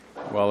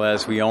Well,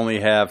 as we only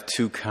have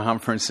 2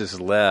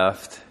 conferences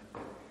left,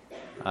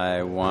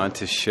 I want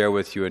to share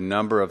with you a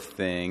number of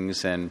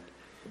things, and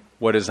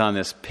what is on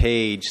this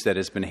page that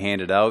has been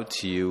handed out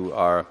to you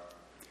are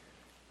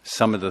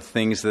some of the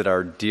things that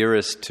are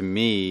dearest to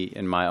me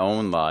in my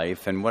own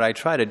life. And what I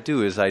try to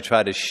do is I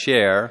try to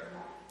share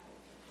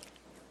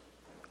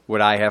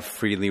what I have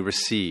freely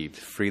received.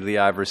 Freely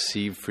I've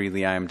received,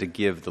 freely I am to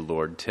give, the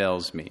Lord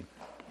tells me.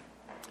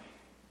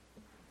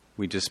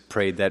 We just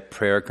prayed that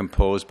prayer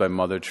composed by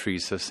Mother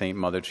Teresa, St.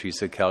 Mother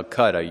Teresa of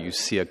Calcutta. You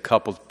see a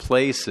couple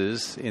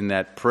places in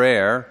that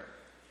prayer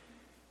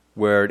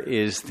where it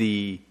is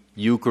the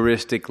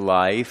Eucharistic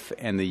life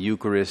and the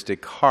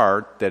Eucharistic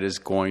heart that is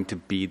going to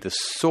be the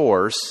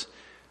source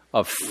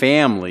of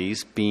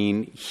families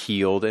being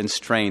healed and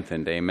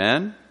strengthened.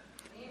 Amen?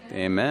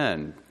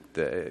 Amen.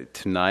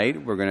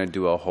 Tonight we're going to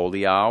do a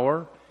holy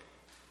hour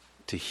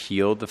to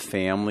heal the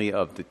family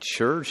of the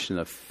church and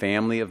the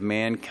family of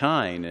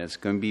mankind. And it's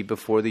going to be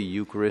before the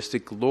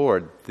Eucharistic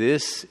Lord.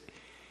 This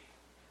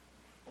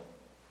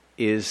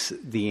is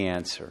the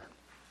answer.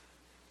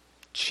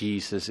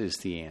 Jesus is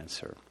the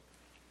answer.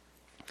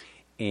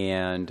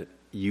 And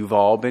you've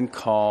all been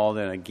called,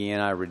 and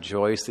again, I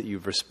rejoice that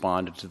you've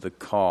responded to the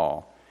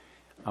call.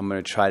 I'm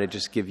going to try to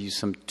just give you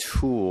some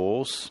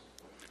tools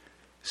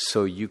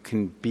so you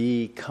can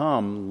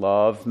become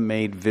love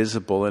made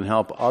visible and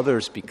help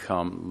others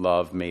become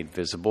love made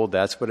visible.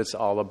 That's what it's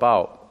all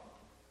about.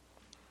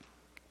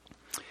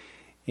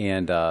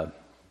 And on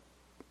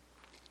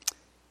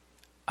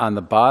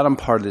the bottom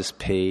part of this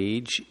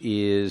page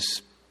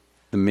is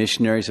the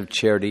Missionaries of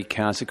Charity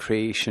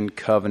Consecration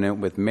Covenant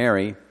with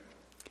Mary.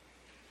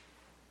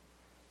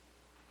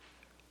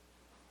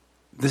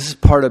 This is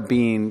part of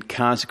being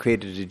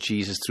consecrated to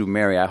Jesus through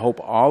Mary. I hope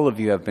all of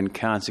you have been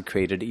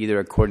consecrated, either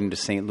according to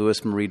St.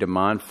 Louis Marie de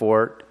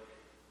Montfort.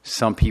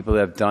 Some people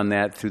have done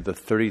that through the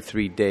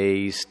 33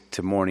 days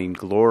to morning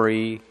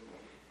glory.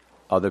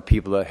 Other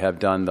people that have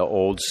done the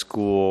old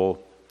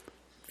school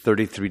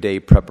 33-day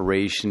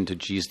preparation to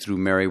Jesus through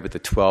Mary with the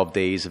 12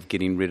 days of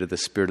getting rid of the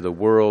spirit of the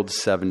world,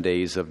 7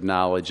 days of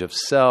knowledge of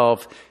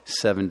self,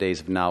 7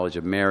 days of knowledge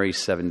of Mary,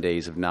 7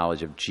 days of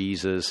knowledge of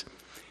Jesus,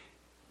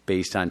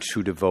 based on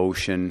true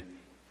devotion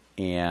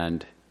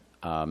and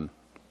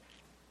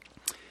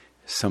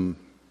some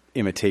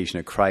imitation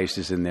of Christ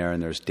is in there,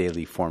 and there's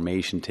daily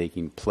formation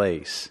taking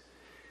place.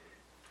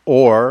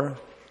 Or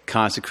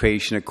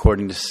consecration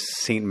according to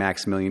St.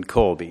 Maximilian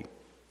Kolbe.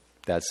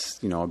 That's,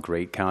 a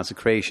great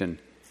consecration.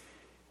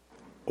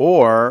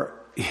 Or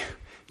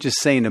just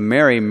saying to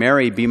Mary,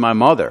 Mary, be my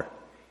mother.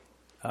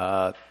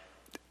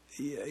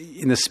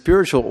 In the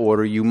spiritual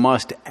order, you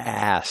must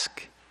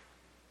ask.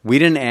 We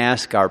didn't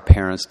ask our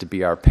parents to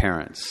be our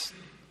parents.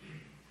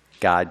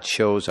 God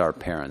chose our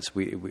parents.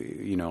 We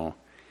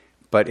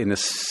but in the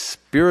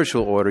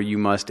spiritual order, you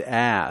must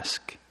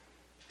ask.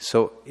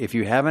 So if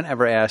you haven't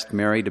ever asked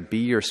Mary to be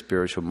your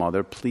spiritual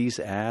mother, please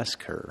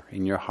ask her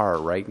in your heart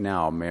right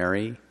now,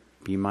 Mary,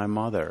 be my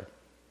mother.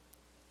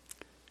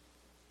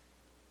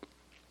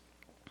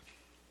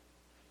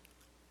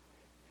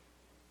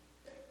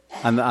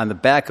 On the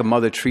back of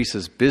Mother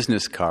Teresa's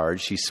business card,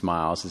 she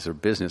smiles, it's her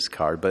business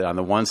card, but on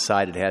the one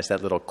side it has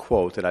that little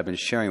quote that I've been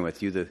sharing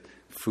with you, the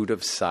fruit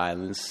of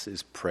silence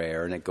is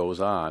prayer, and it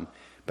goes on.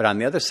 But on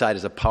the other side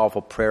is a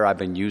powerful prayer I've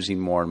been using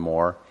more and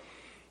more.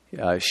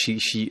 All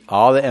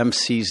the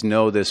MCs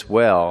know this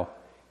well.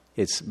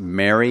 It's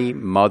Mary,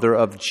 Mother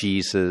of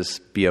Jesus,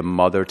 be a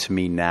mother to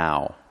me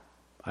now.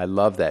 I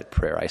love that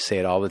prayer. I say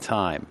it all the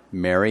time.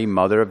 Mary,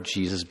 Mother of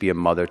Jesus, be a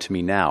mother to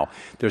me now.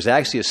 There's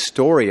actually a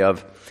story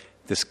of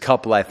this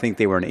couple, I think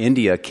they were in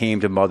India,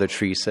 came to Mother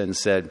Teresa and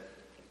said,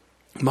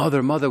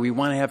 Mother, we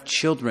want to have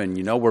children.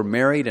 We're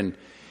married and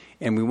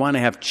we want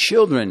to have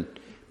children,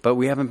 but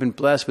we haven't been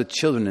blessed with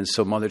children. And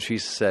so Mother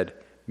Teresa said,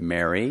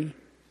 Mary,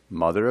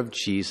 Mother of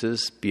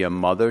Jesus, be a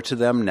mother to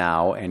them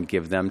now and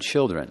give them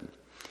children.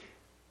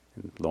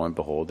 And lo and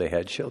behold, they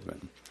had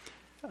children.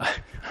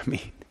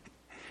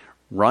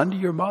 Run to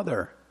your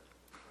mother.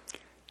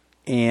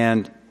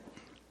 And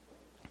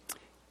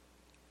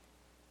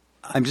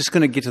I'm just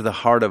going to get to the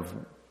heart of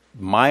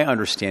my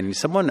understanding.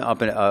 Someone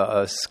up in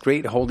a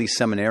great holy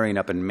seminarian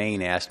up in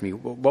Maine asked me,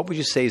 what would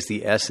you say is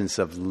the essence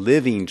of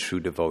living true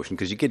devotion?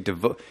 Because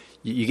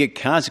you get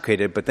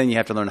consecrated, but then you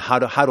have to learn how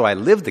do I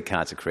live the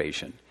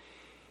consecration?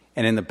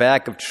 And in the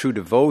back of true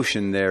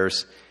devotion,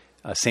 there's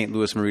St.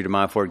 Louis Marie de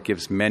Montfort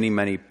gives many,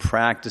 many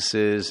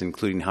practices,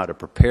 including how to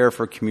prepare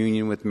for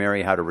communion with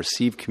Mary, how to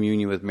receive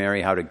communion with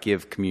Mary, how to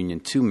give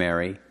communion to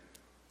Mary,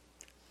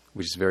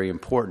 which is very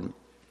important.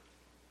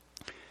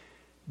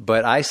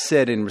 But I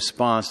said in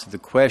response to the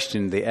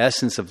question, the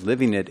essence of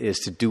living it is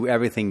to do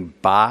everything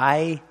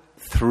by,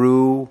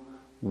 through,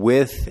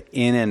 with,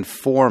 in, and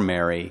for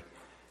Mary,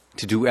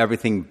 to do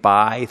everything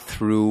by,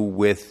 through,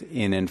 with,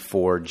 in, and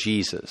for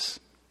Jesus.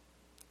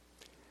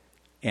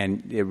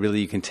 And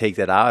you can take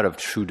that out of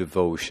true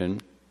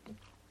devotion.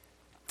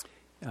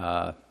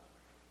 And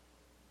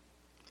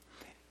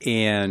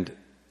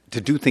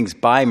to do things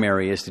by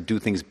Mary is to do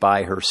things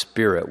by her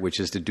Spirit,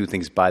 which is to do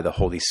things by the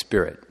Holy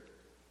Spirit.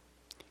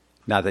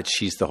 Not that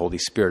she's the Holy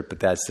Spirit, but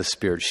that's the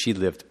Spirit she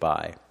lived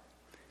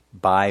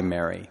by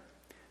Mary.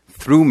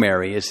 Through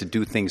Mary is to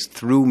do things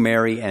through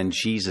Mary and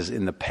Jesus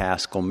in the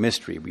Paschal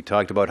mystery. We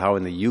talked about how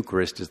in the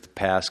Eucharist is the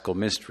Paschal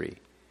mystery.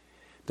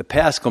 The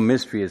Paschal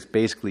mystery is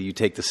basically you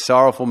take the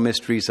sorrowful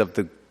mysteries of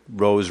the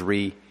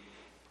Rosary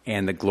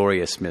and the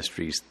glorious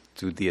mysteries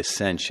through the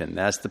Ascension.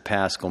 That's the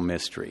Paschal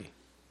mystery.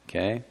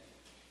 Okay?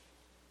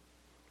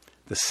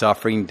 The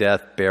suffering,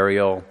 death,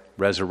 burial,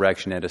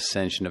 resurrection, and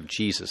ascension of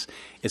Jesus.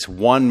 It's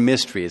one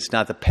mystery. It's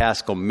not the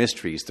Paschal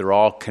mysteries. They're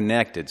all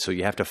connected. So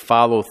you have to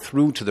follow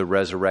through to the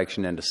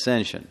resurrection and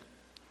ascension.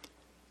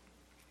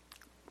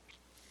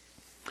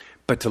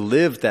 But to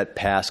live that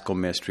Paschal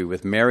mystery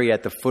with Mary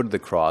at the foot of the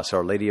cross,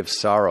 Our Lady of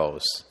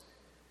Sorrows,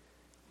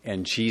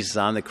 and Jesus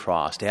on the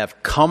cross, to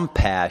have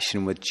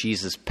compassion with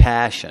Jesus'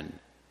 passion.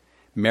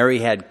 Mary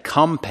had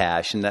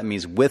compassion, that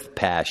means with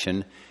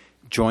passion,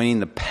 joining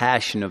the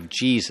passion of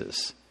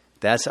Jesus.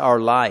 That's our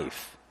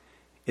life.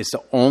 It's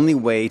the only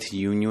way to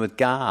union with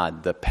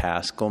God, the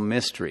Paschal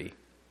mystery.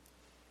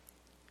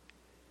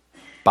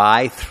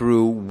 By,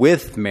 through,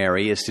 with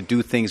Mary is to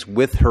do things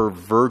with her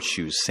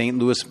virtues. St.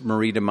 Louis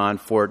Marie de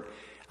Montfort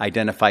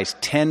identifies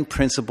 10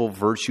 principal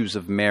virtues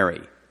of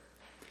Mary.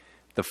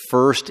 The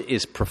first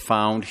is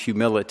profound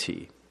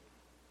humility.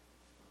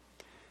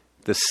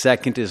 The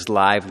second is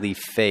lively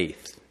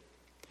faith.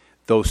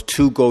 Those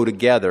two go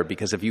together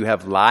because if you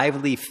have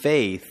lively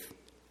faith,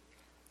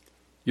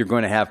 you're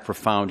going to have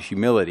profound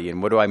humility.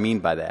 And what do I mean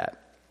by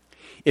that?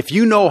 If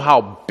you know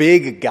how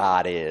big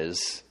God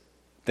is,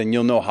 then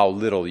you'll know how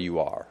little you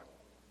are.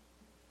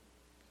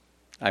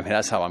 I mean,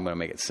 that's how I'm going to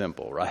make it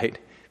simple, right?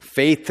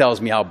 Faith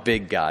tells me how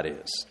big God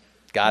is.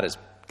 God is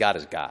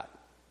God.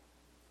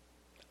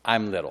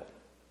 I'm little.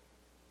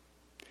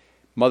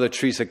 Mother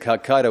Teresa of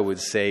Calcutta would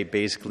say,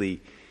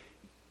 basically,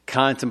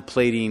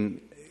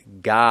 contemplating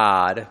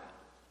God,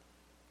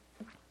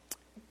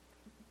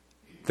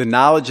 the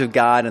knowledge of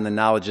God and the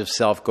knowledge of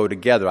self go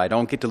together. I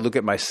don't get to look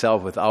at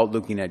myself without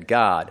looking at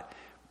God.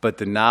 But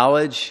the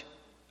knowledge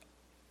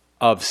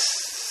of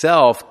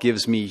self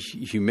gives me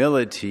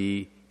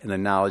humility, and the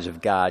knowledge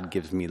of God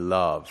gives me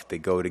love. They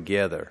go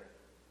together.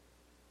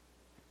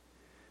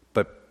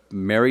 But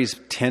Mary's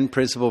 10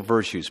 principal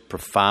virtues: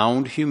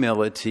 profound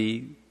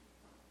humility,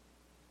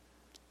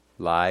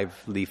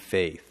 lively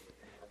faith.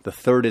 The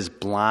third is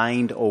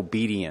blind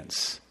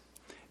obedience.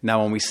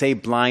 Now, when we say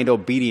blind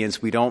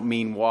obedience, we don't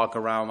mean walk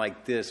around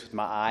like this with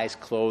my eyes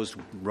closed,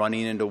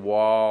 running into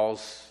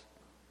walls.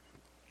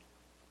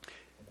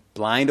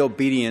 Blind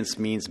obedience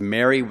means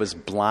Mary was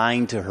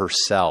blind to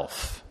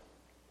herself.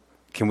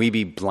 Can we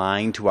be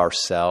blind to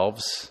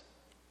ourselves?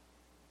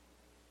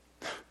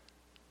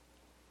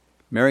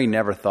 Mary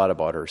never thought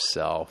about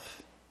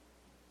herself,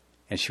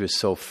 and she was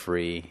so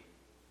free.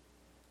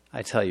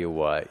 I tell you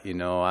what,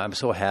 I'm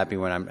so happy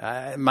when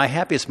my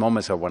happiest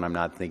moments are when I'm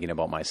not thinking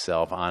about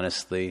myself,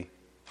 honestly.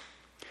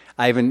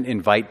 I even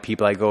invite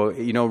people, I go,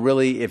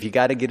 really, if you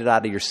got to get it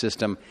out of your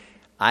system,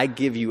 I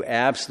give you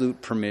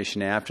absolute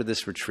permission after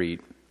this retreat.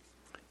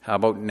 How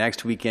about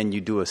next weekend you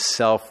do a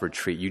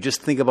self-retreat? You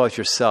just think about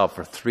yourself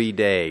for 3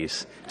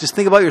 days. Just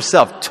think about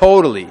yourself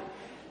totally.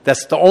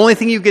 That's the only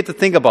thing you get to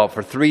think about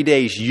for 3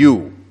 days,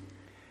 you.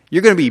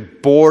 You're going to be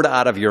bored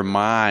out of your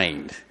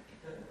mind.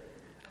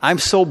 I'm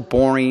so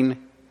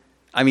boring.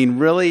 I mean,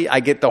 really,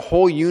 I get the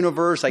whole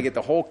universe. I get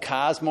the whole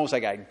cosmos. I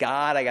got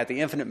God. I got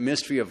the infinite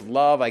mystery of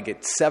love. I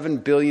get 7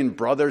 billion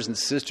brothers and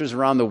sisters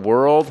around the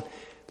world.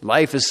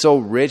 Life is so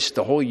rich.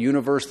 The whole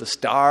universe, the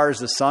stars,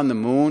 the sun, the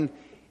moon.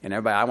 And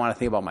everybody, I want to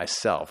think about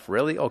myself.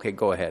 Really? Okay,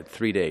 go ahead.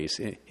 3 days.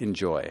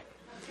 Enjoy.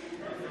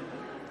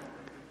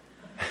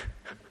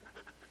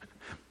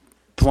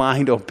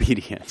 Blind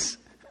obedience.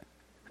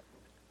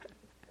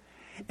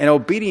 And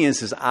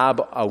obedience is ab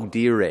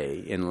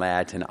audire in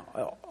Latin.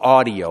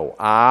 Audio.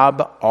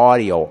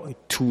 Audio.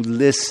 To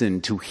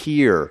listen, to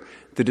hear.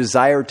 The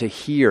desire to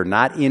hear,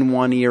 not in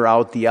one ear,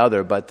 out the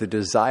other, but the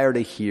desire to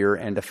hear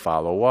and to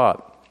follow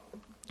up.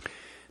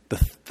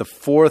 The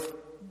fourth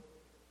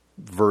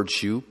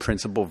virtue,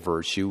 principal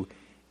virtue,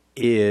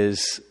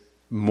 is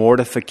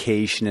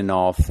mortification in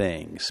all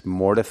things.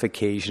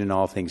 Mortification in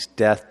all things.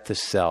 Death to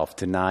self.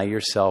 Deny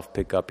yourself,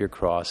 pick up your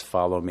cross,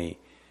 follow me.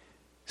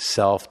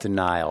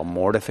 Self-denial,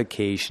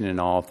 mortification in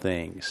all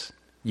things.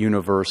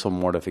 Universal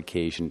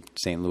mortification,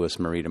 St. Louis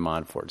Marie de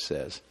Montfort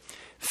says.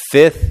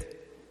 Fifth,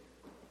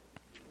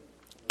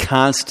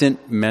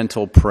 constant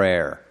mental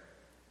prayer.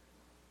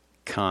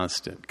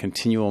 Constant,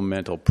 continual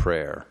mental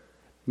prayer.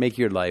 Make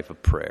your life a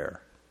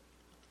prayer.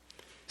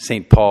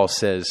 St. Paul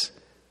says,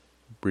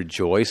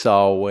 rejoice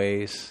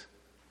always,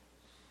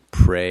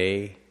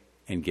 pray,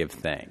 and give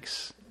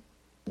thanks.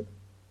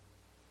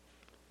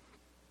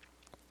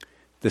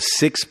 The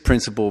sixth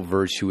principal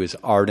virtue is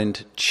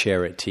ardent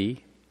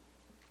charity.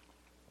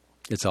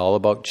 It's all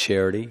about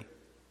charity.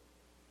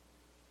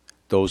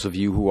 Those of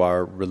you who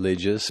are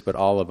religious, but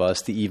all of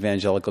us, the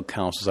evangelical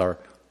counsels are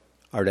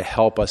to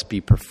help us be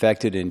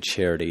perfected in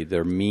charity.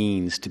 They're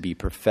means to be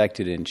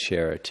perfected in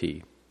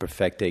charity.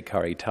 Perfecte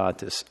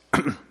caritatis.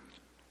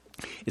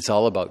 It's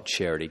all about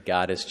charity.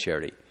 God is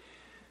charity.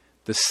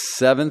 The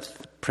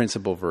seventh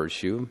principal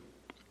virtue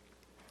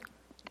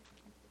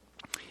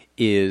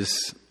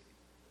is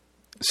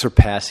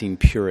surpassing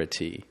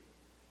purity.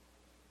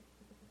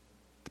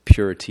 The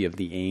purity of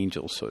the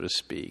angel, so to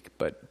speak,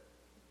 but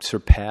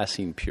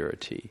surpassing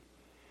purity.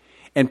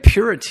 And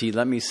purity,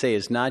 let me say,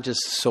 is not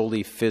just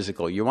solely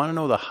physical. You want to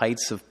know the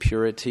heights of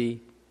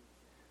purity?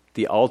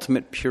 The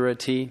ultimate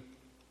purity?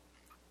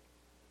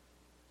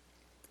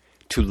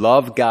 To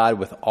love God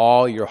with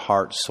all your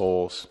heart,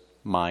 soul,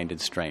 mind, and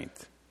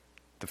strength.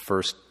 The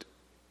first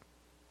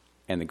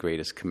and the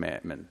greatest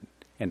commandment.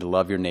 And to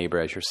love your neighbor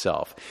as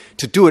yourself.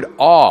 To do it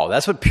all.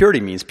 That's what purity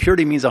means.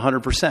 Purity means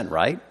 100%,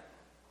 right?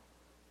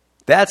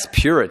 That's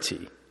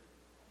purity.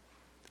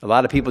 A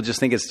lot of people just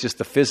think it's just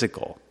the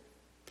physical.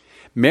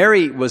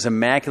 Mary was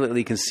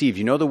immaculately conceived.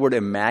 You know the word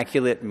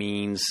immaculate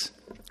means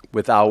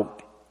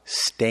without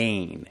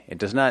stain. It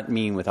does not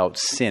mean without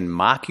sin.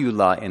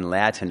 Macula in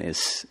Latin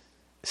is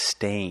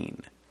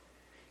stain.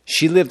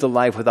 She lived a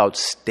life without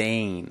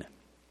stain.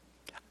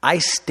 I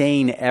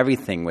stain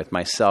everything with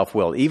my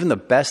self-will. Even the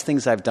best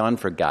things I've done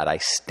for God, I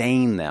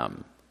stain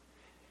them.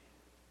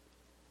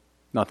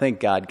 Now, thank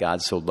God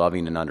God's so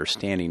loving and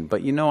understanding.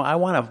 But, I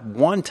want to,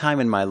 one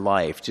time in my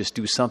life, just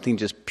do something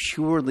just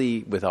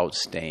purely without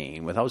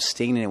stain, without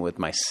staining it with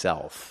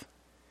myself.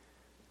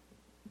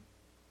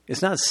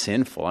 It's not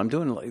sinful. I'm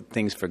doing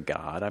things for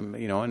God.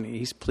 And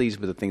He's pleased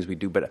with the things we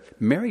do. But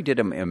Mary did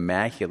them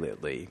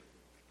immaculately.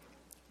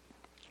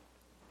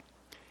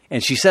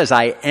 And she says,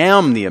 I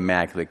am the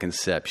Immaculate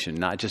Conception,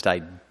 not just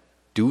I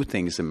do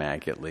things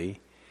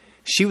immaculately.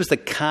 She was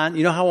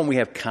you know how when we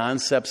have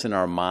concepts in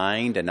our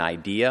mind, an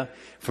idea?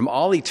 From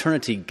all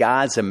eternity,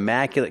 God's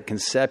Immaculate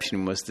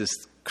Conception was this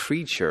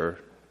creature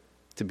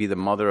to be the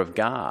mother of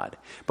God.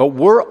 But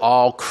we're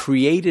all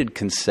created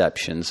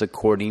conceptions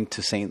according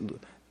to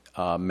St.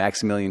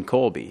 Maximilian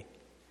Kolbe.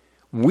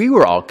 We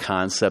were all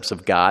concepts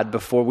of God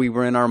before we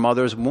were in our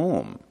mother's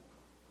womb.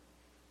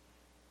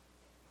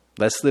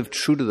 Let's live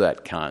true to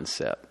that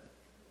concept.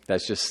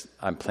 That's just,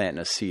 I'm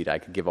planting a seed. I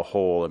could give a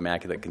whole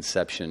Immaculate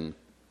Conception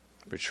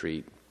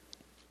retreat.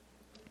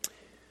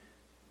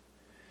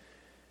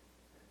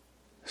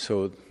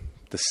 So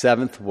the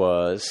seventh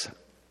was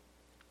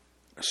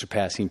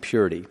surpassing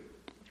purity.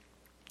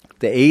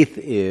 The eighth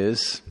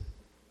is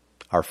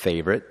our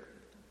favorite,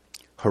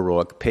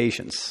 heroic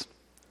patience.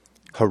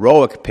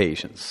 Heroic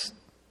patience.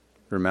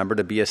 Remember,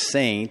 to be a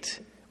saint,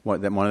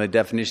 one of the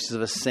definitions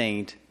of a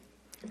saint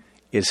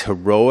is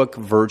heroic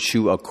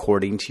virtue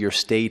according to your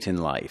state in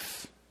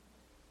life.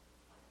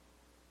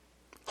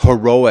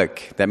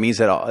 Heroic, that means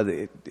that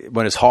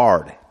when it's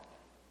hard,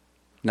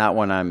 not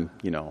when I'm,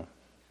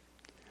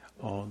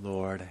 oh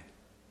Lord,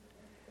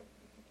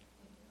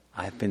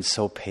 I've been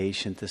so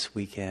patient this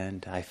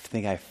weekend. I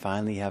think I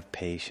finally have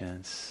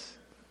patience.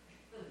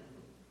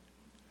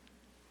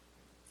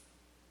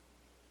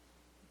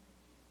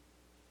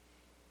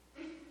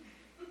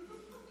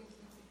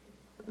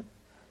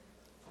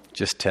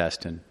 Just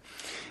testing.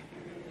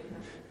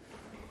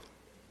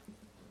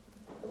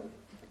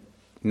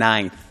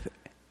 Ninth,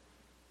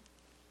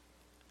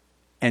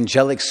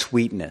 angelic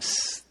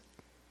sweetness.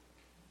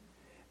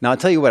 Now, I'll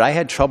tell you what, I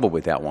had trouble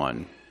with that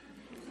one.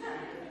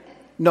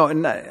 No,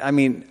 when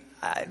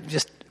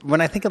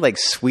I think of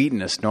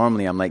sweetness,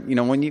 normally I'm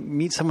when you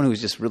meet someone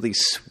who's just really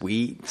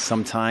sweet,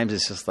 sometimes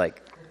it's just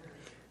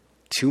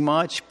too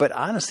much. But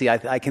honestly,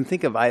 I can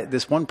think of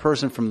this one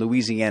person from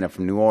Louisiana,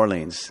 from New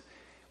Orleans.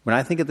 When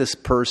I think of this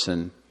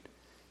person,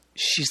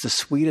 she's the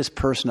sweetest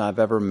person I've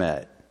ever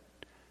met.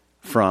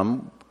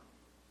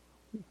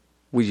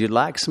 Would you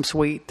like some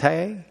sweet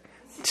tea?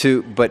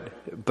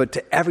 But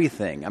to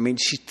everything.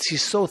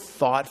 She's so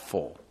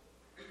thoughtful.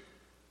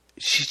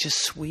 She's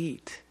just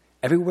sweet.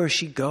 Everywhere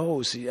she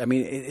goes.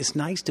 It's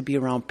nice to be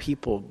around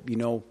people,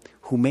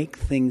 who make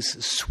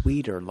things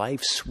sweeter,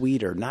 life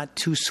sweeter. Not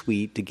too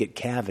sweet to get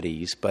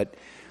cavities, but,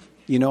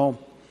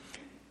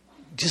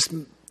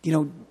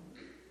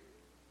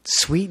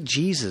 sweet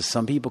Jesus.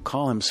 Some people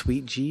call him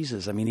sweet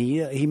Jesus.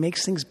 He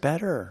makes things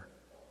better,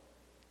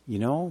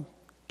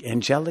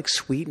 angelic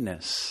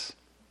sweetness.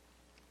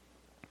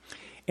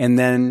 And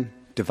then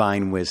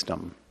divine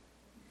wisdom.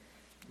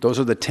 Those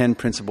are the 10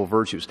 principal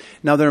virtues.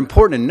 Now, they're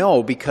important to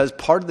know because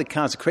part of the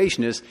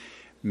consecration is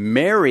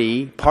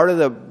Mary, part of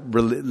the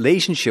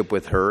relationship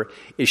with her,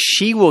 is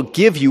she will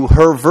give you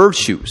her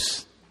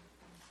virtues.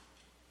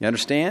 You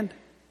understand?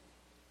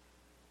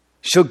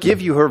 She'll give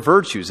you her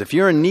virtues. If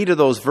you're in need of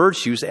those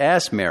virtues,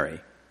 ask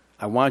Mary.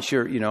 I want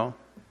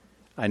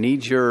I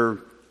need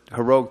your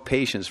heroic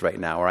patience right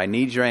now, or I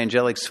need your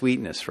angelic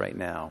sweetness right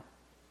now.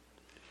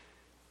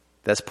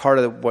 That's part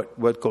of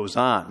what goes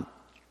on.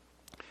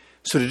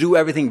 So to do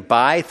everything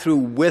by, through,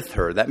 with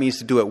her, that means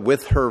to do it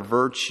with her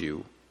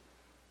virtue.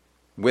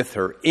 With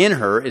her. In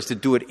her is to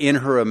do it in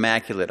her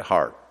immaculate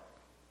heart.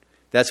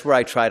 That's where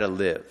I try to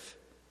live.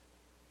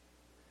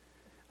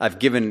 I've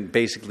given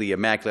basically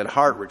Immaculate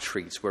Heart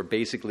retreats where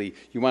basically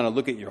you want to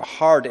look at your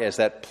heart as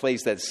that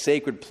place, that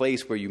sacred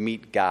place where you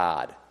meet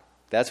God.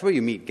 That's where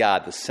you meet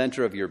God, the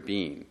center of your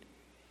being.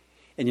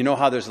 And you know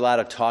how there's a lot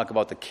of talk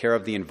about the care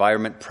of the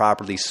environment,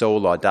 properly so,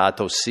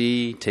 Laudato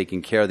Si,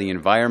 taking care of the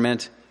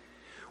environment.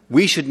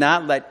 We should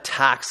not let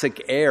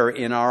toxic air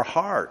in our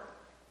heart.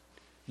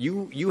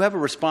 You have a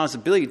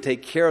responsibility to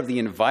take care of the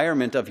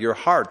environment of your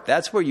heart.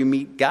 That's where you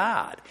meet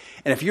God.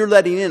 And if you're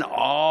letting in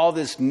all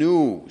this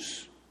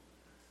news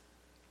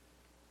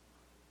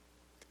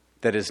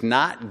that is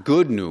not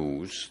good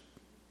news,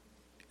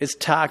 it's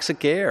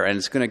toxic air, and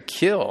it's going to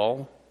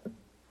kill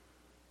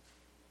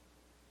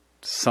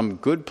some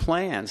good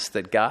plants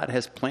that God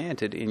has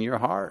planted in your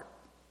heart.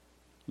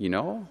 You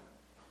know?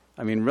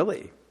 I mean,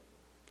 really.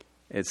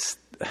 It's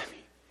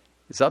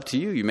up to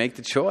you. You make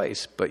the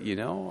choice. But,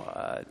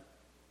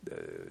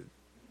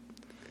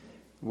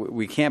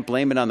 we can't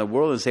blame it on the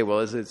world and say, well,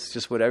 it's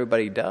just what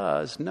everybody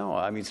does. No,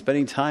 I mean,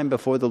 spending time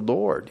before the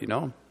Lord,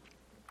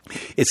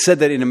 It's said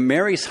that in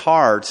Mary's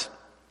heart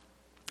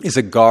is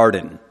a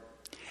garden.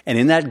 And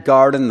in that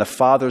garden, the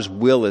Father's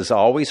will is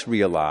always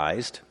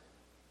realized.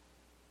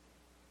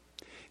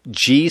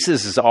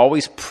 Jesus is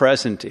always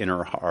present in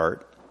her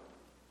heart.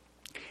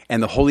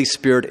 And the Holy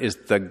Spirit is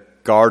the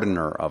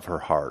gardener of her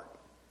heart.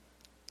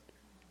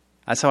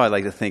 That's how I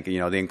like to think, the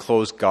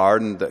enclosed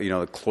garden,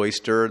 the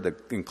cloister, the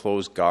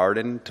enclosed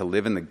garden, to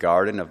live in the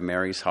garden of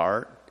Mary's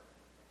heart,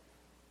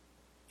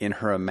 in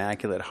her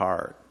immaculate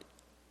heart.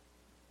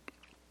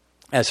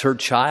 As her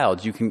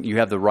child, you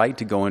have the right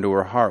to go into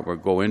her heart. We'll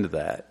go into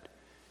that.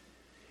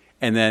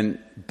 And then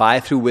by,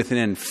 through, within,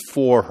 and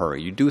for her.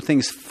 You do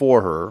things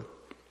for her.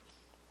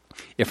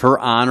 If her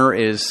honor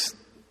is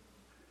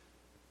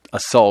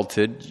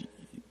assaulted,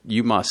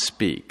 you must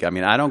speak. I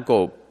mean, I don't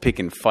go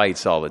picking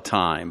fights all the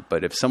time,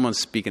 but if someone's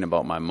speaking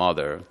about my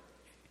mother,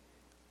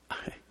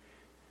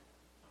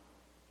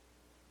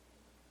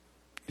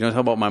 talk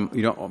about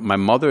my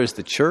mother is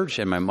the church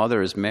and my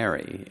mother is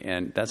Mary,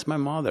 and that's my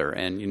mother.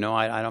 And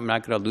I'm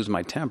not going to lose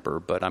my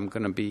temper, but I'm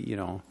going to be,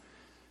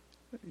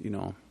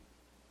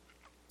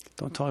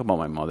 don't talk about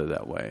my mother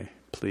that way,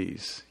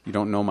 please. You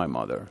don't know my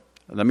mother.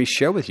 Let me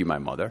share with you my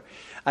mother.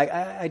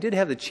 I did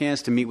have the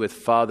chance to meet with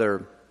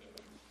Father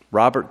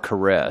Robert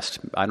Carest.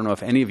 I don't know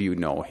if any of you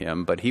know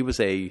him, but he was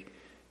a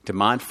de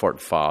Montfort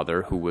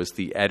father who was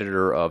the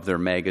editor of their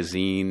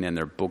magazine and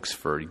their books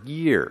for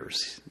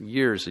years and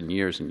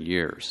years and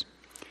years.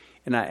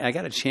 And I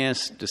got a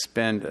chance to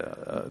spend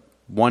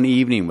one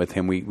evening with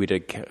him. We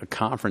did a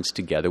conference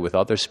together with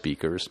other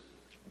speakers.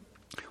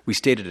 We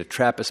stayed at a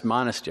Trappist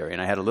monastery,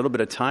 and I had a little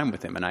bit of time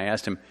with him. And I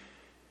asked him,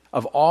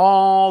 of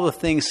all the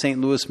things St.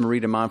 Louis Marie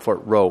de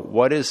Montfort wrote,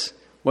 what's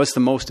the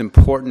most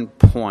important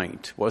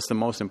point? What's the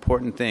most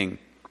important thing?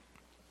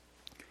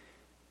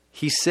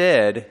 He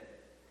said,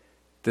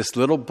 this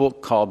little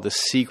book called The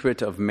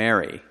Secret of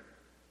Mary.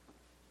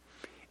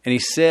 And he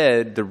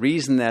said the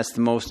reason that's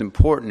the most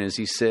important is,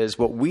 he says,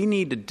 what we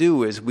need to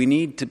do is we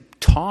need to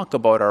talk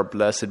about our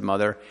Blessed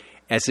Mother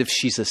as if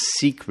she's a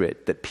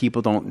secret that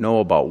people don't know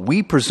about.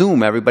 We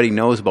presume everybody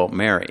knows about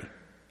Mary.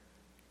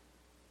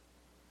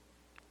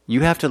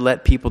 You have to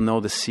let people know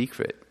the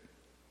secret.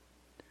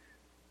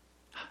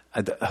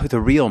 The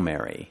real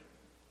Mary,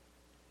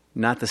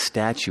 not the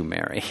statue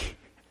Mary.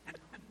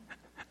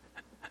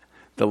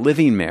 The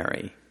living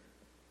Mary,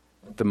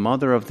 the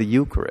mother of the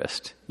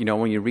Eucharist.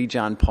 When you read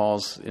John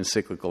Paul's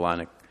encyclical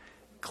on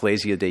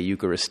Ecclesia de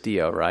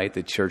Eucharistia, right,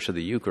 the Church of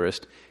the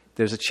Eucharist,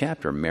 there's a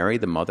chapter, Mary,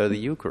 the mother of the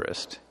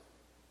Eucharist.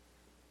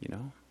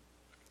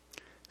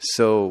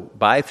 So,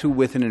 by, through,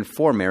 within, and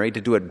for Mary,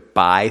 to do it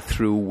by,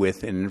 through,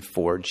 within, and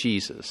for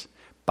Jesus.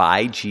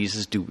 By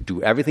Jesus,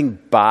 do everything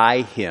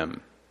by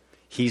Him.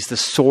 He's the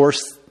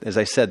source, as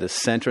I said, the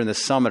center and the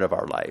summit of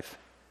our life.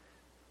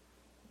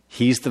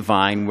 He's the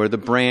vine, we're the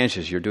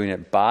branches. You're doing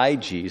it by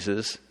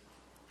Jesus.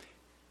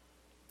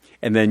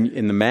 And then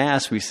in the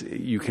Mass,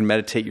 you can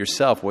meditate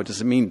yourself. What does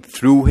it mean?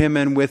 Through Him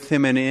and with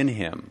Him and in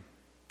Him.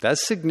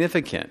 That's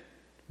significant.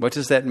 What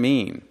does that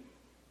mean?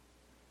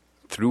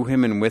 Through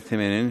Him and with Him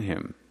and in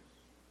Him.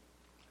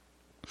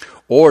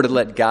 Or to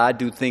let God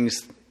do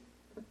things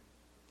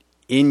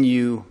in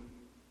you,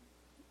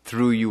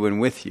 through you, and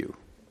with you.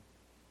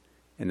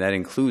 And that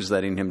includes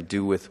letting Him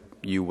do with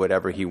you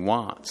whatever He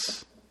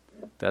wants.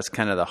 That's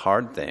kind of the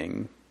hard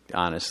thing,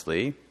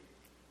 honestly,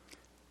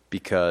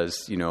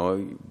 because,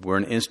 we're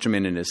an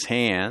instrument in His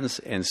hands.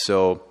 And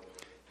so,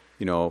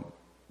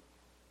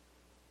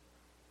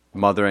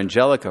 Mother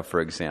Angelica, for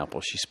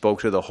example, she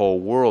spoke to the whole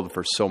world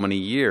for so many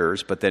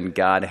years, but then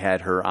God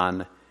had her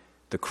on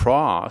the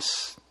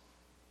cross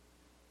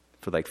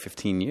for like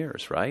 15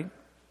 years, right?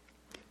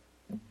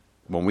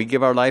 When we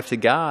give our life to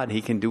God,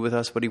 He can do with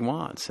us what He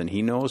wants, and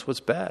He knows what's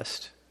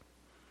best.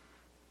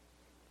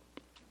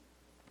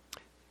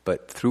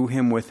 But through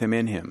Him, with Him,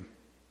 in Him,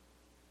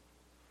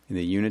 in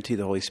the unity of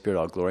the Holy Spirit,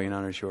 all glory and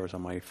honor is yours,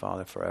 Almighty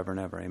Father, forever and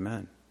ever.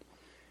 Amen.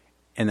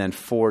 And then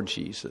for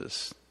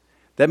Jesus.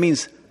 That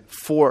means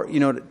for,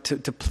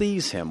 to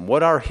please Him.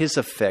 What are His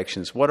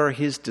affections? What are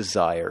His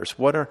desires?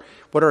 What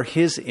are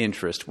His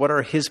interests? What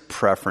are His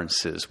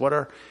preferences?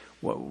 What's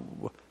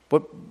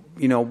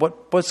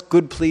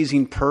good,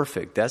 pleasing,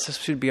 perfect? That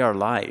should be our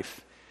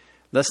life.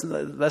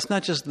 Let's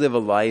not just live a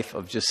life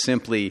of just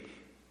simply,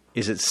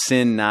 is it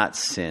sin, not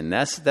sin?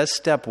 That's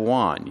step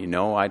one,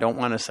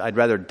 I'd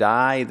rather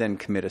die than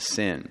commit a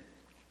sin.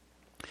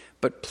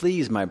 But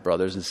please, my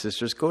brothers and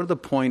sisters, go to the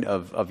point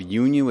of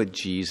union with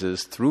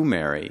Jesus through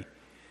Mary,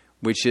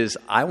 which is,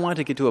 I want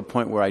to get to a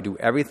point where I do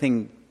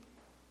everything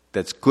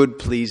that's good,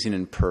 pleasing,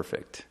 and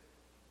perfect.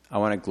 I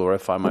want to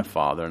glorify my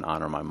Father and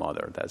honor my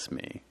mother. That's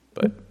me.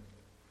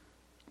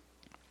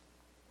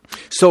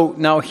 So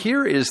now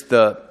here is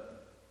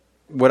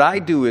what I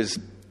do is,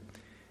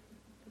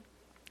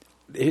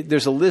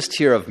 there's a list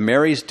here of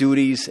Mary's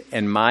duties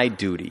and my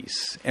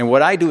duties. And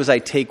what I do is I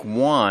take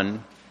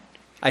one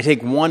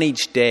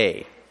each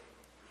day.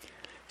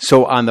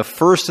 So on the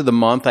first of the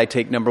month, I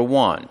take number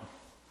 1,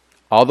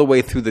 all the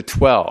way through the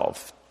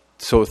 12.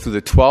 So through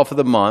the 12th of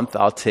the month,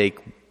 I'll take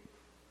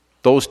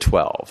those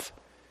 12.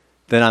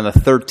 Then on the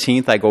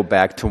 13th, I go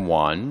back to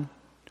 1.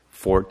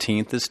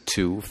 14th is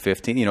 2.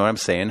 15th, you know what I'm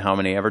saying? How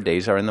many ever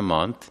days are in the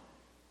month?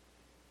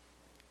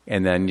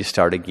 And then you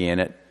start again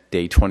at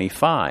day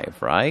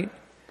 25, right?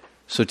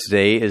 So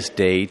today is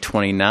day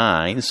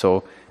 29.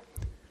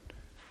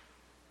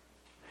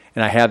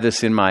 And I have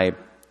this in my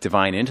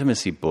Divine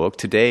Intimacy book.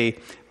 Today,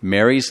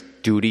 Mary's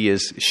duty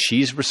is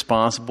she's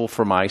responsible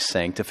for my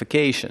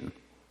sanctification.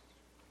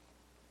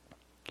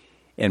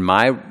 And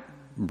my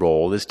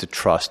role is to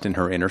trust in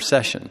her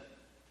intercession.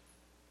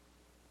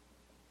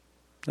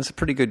 That's a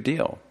pretty good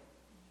deal.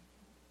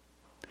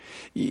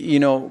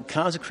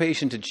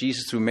 Consecration to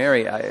Jesus through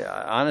Mary,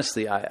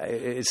 honestly,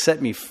 it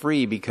set me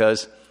free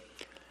because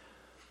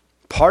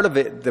part of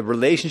it, the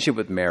relationship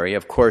with Mary,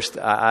 of course,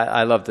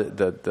 I love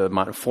the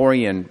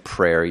Montforian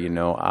prayer,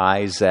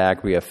 I,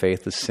 Zachary, a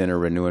faithless sinner,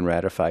 renew and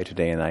ratify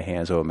today in thy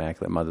hands, O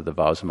Immaculate Mother, the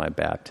vows of my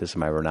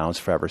baptism. I renounce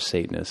forever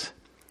Satan,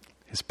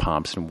 his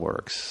pomps and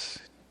works.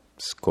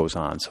 This goes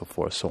on, so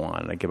forth, so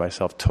on. And I give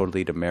myself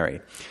totally to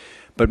Mary.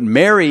 But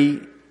Mary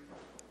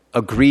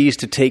agrees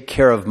to take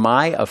care of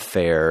my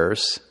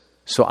affairs,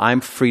 so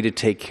I'm free to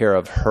take care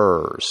of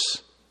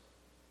hers.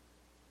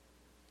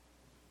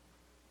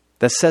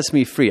 That sets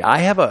me free. I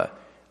have a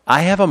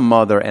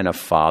mother and a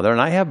father, and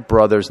I have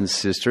brothers and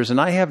sisters,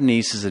 and I have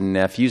nieces and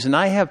nephews, and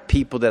I have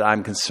people that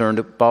I'm concerned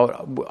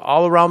about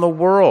all around the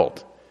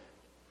world.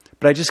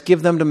 But I just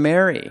give them to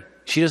Mary.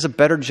 She does a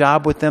better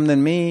job with them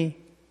than me.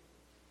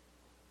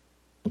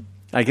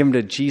 I give them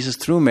to Jesus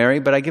through Mary,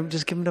 but I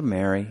just give them to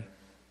Mary.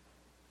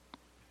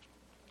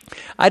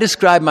 I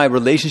describe my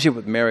relationship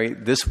with Mary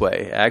this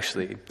way,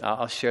 actually.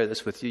 I'll share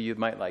this with you. You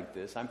might like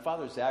this. I'm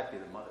Father Zachary,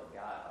 the Mother of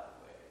God, by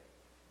the way.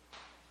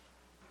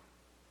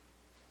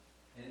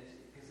 And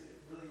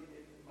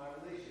my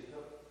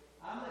relationship,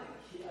 I'm like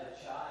a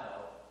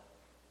child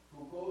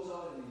who goes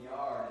out in the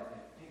yard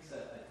and picks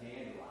a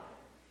dandelion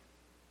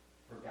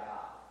for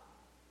God.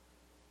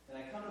 And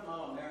I come to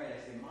Mama Mary and I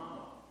say,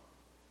 Mama,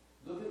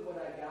 look at what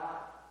I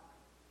got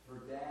for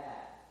Dad.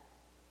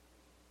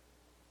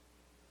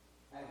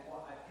 I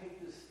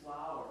picked this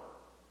flower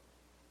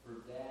for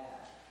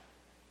Dad.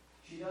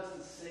 She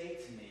doesn't say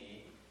to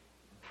me,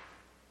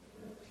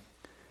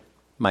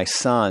 my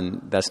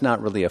son, that's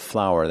not really a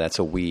flower, that's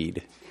a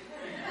weed.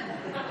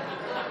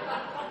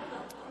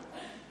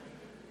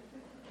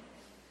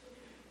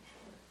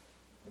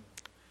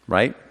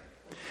 Right?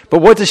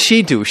 But what does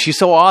she do? She's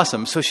so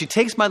awesome. So she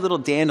takes my little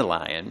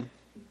dandelion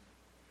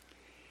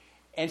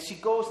and she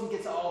goes and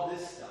gets all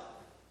this stuff.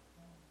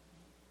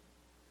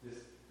 This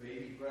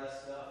baby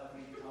breast stuff.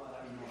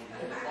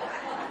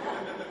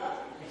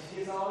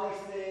 All these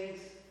things,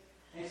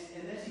 and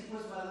then she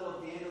puts my little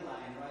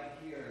dandelion right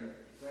here and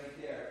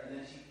right there, and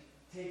then she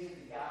takes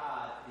it to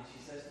God and she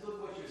says,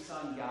 look what your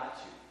son got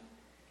you.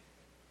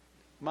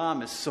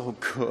 Mom is so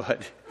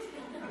good.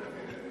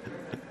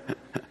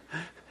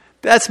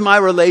 That's my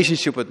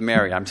relationship with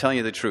Mary. I'm telling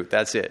you the truth.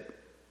 That's it.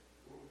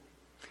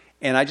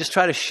 And I just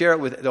try to share it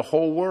with the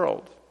whole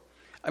world.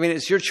 I mean,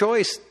 it's your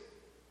choice.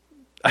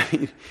 I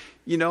mean,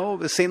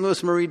 the St.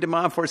 Louis Marie de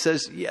Montfort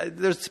says,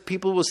 there's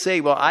people who will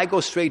say, well, I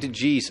go straight to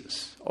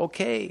Jesus.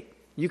 Okay,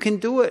 you can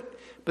do it.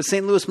 But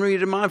St. Louis Marie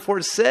de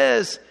Montfort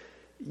says,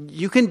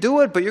 you can do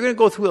it, but you're going to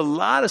go through a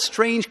lot of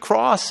strange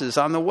crosses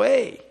on the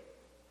way.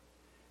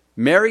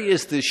 Mary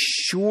is the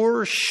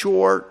sure,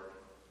 short,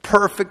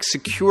 perfect,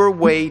 secure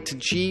way to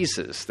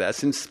Jesus.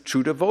 That's in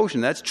true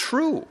devotion. That's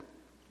true.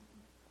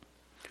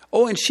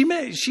 Oh, and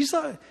she's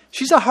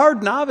a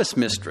hard novice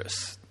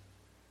mistress.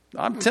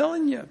 I'm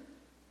telling you.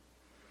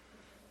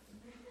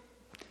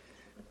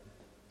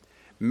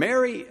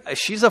 Mary,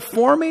 she's a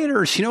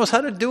formator. She knows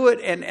how to do it.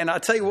 And I'll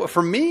tell you what,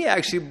 for me,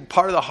 actually,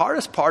 part of the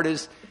hardest part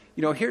is,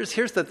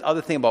 here's the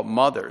other thing about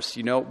mothers.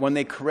 When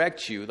they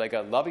correct you, like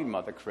a loving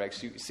mother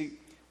corrects you. See,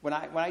 when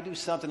I do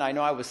something, I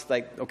know I was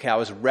I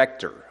was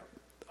rector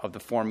of the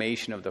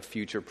formation of the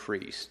future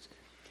priest.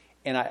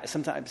 And I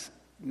sometimes,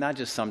 not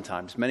just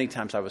sometimes, many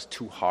times I was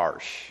too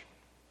harsh.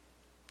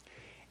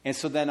 And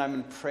so then I'm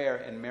in prayer,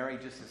 and Mary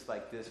just is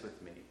like this with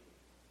me.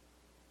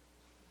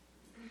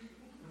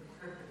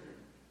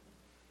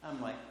 I'm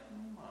like,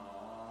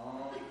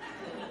 oh.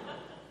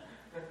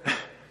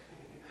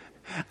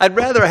 I'd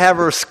rather have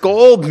her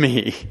scold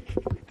me.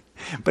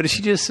 But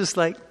she just is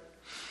like,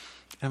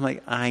 I'm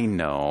like, I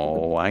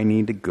know, I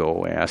need to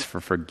go ask for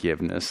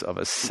forgiveness of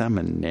a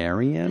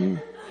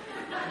seminarian?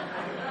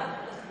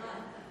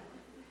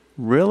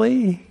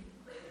 Really?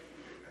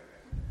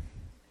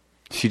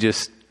 She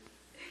just,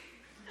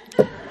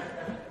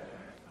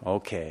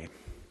 okay,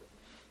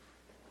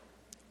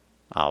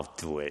 I'll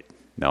do it.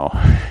 No.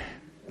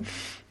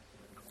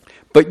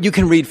 But you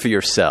can read for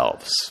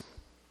yourselves.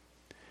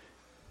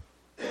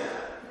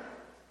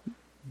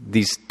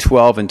 These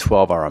 12 and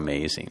 12 are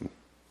amazing.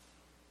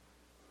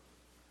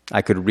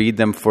 I could read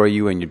them for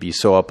you and you'd be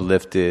so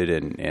uplifted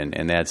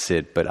and that's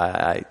it. But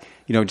I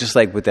just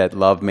like with that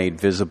Love Made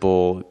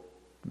Visible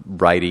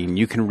writing,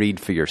 you can read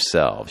for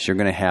yourselves. You're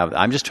going to have,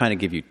 I'm just trying to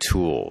give you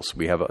tools.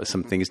 We have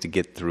some things to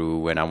get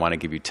through and I want to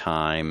give you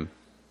time.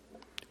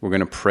 We're going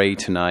to pray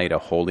tonight, a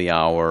holy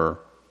hour.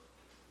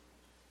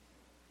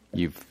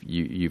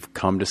 You've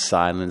come to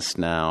silence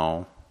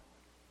now.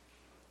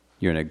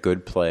 You're in a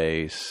good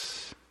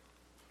place.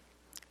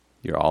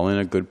 You're all in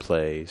a good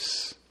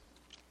place.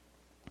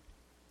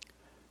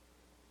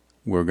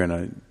 We're going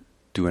to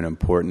do an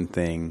important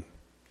thing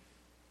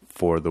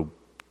for the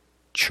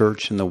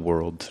church and the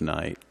world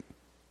tonight.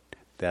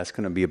 That's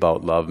going to be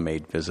about love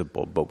made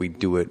visible, but we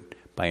do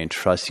it by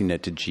entrusting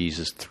it to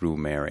Jesus through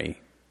Mary.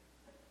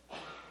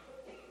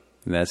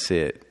 And that's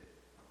it.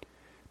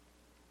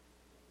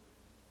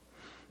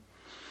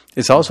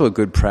 It's also a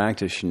good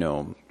practice,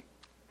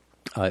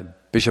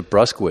 Bishop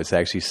Bruskowitz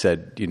actually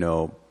said,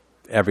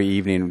 every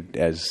evening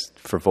as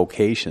for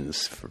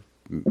vocations, for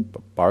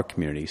our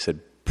community, he said,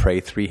 pray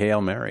 3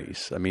 Hail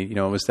Marys. I mean,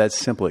 it was that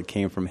simple. It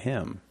came from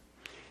him.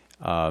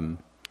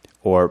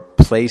 Or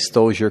place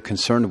those you're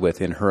concerned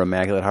with in her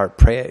Immaculate Heart.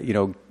 Pray,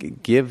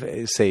 give.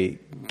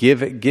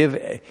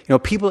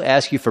 People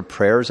ask you for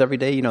prayers every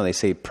day. They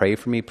say, pray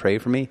for me, pray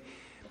for me.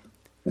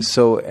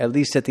 So at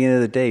least at the end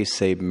of the day,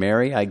 say,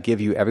 Mary, I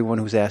give you everyone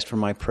who's asked for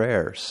my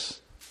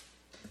prayers.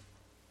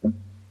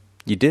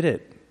 You did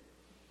it.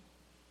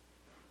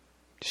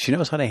 She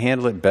knows how to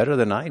handle it better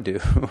than I do.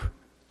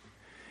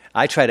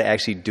 I try to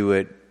actually do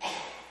it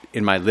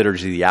in my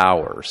liturgy of the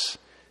hours.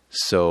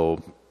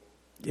 So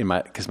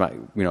because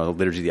the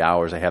liturgy of the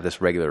hours, I have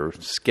this regular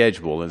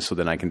schedule, and so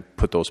then I can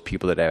put those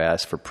people that have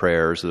asked for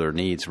prayers or their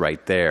needs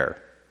right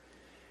there,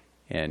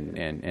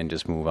 and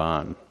just move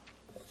on.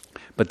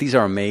 But these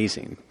are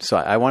amazing. So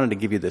I wanted to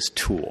give you this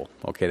tool.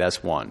 Okay,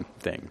 that's one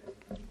thing.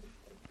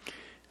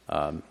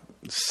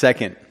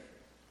 Second,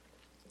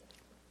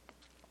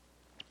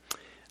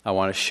 I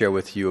want to share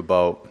with you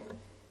about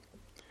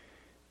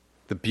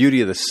the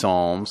beauty of the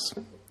Psalms,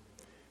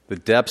 the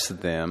depths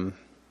of them,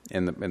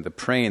 and the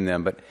praying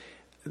them. But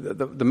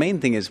the main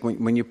thing is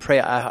when you pray,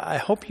 I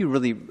hope you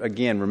really,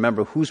 again,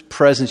 remember whose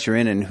presence you're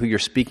in and who you're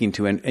speaking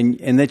to,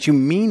 and that you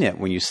mean it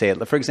when you say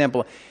it. For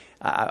example,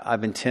 I've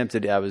been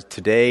tempted, I was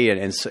today,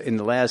 and so in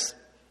the last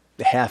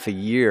half a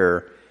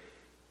year,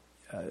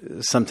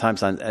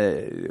 sometimes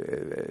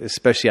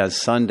especially on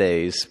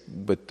Sundays,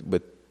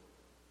 with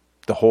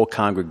the whole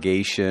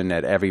congregation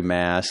at every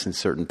Mass in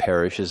certain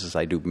parishes, as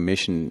I do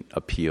mission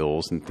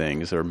appeals and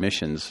things, or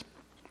missions,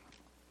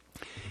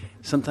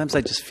 sometimes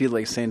I just feel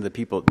like saying to the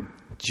people,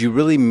 do you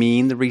really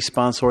mean the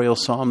responsorial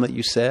psalm that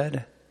you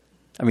said?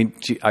 I mean,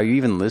 are you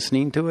even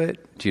listening to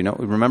it? Do you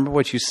remember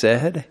what you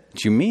said?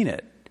 Do you mean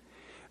it?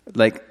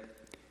 But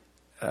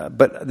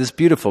this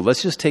beautiful,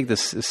 let's just take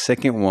this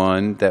second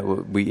one that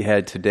we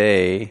had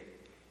today.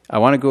 I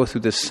want to go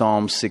through this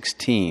Psalm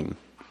 16.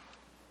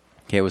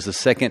 Okay, it was the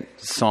second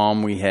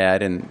psalm we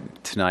had in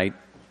tonight,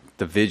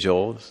 the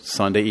vigil,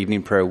 Sunday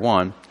evening prayer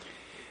 1.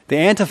 The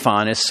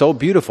antiphon is so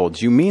beautiful.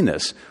 Do you mean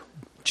this?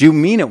 Do you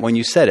mean it when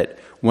you said it?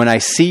 When I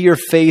see your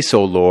face,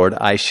 O Lord,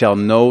 I shall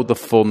know the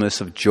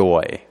fullness of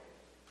joy.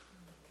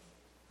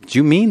 Do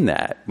you mean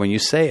that when you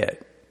say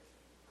it?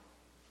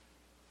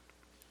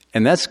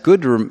 And that's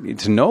good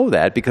to know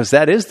that, because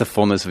that is the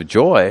fullness of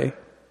joy.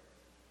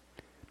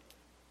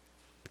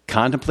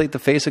 Contemplate the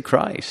face of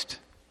Christ.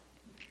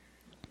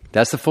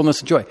 That's the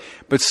fullness of joy.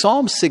 But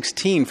Psalm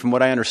 16, from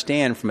what I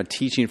understand from a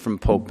teaching from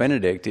Pope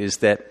Benedict, is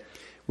that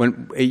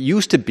when it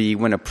used to be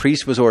when a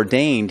priest was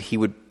ordained, he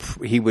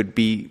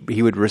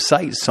would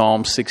recite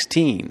Psalm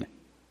 16.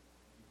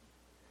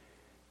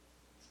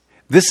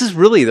 This is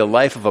really the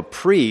life of a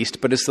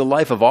priest, but it's the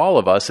life of all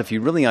of us if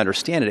you really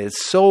understand it.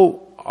 It's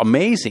so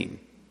amazing,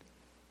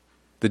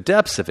 the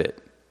depths of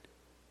it.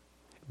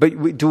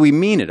 But do we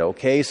mean it?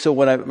 Okay, so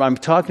when I'm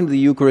talking to the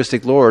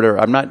Eucharistic Lord, or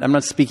I'm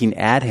not speaking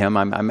at him.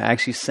 I'm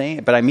actually saying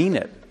it, but I mean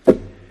it.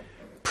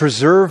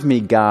 Preserve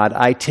me, God.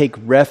 I take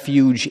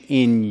refuge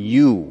in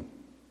you.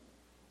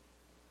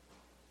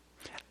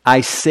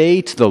 I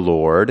say to the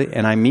Lord,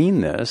 and I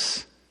mean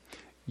this,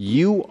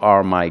 you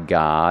are my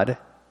God.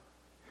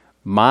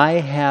 My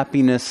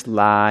happiness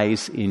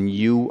lies in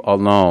you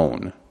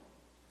alone.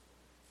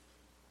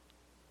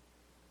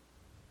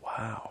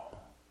 Wow.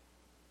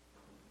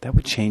 That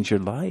would change your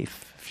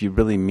life if you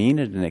really mean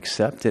it and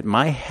accept it.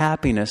 My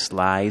happiness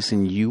lies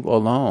in you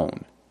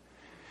alone.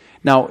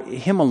 Now,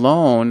 him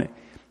alone,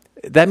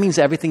 That means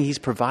everything he's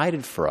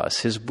provided for us,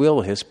 his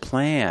will, his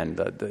plan,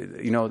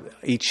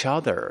 each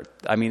other.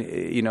 I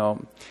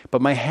mean,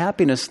 but my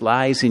happiness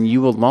lies in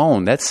you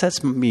alone. That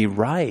sets me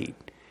right,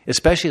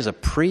 especially as a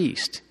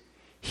priest.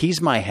 He's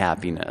my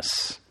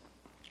happiness.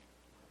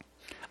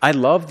 I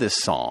love this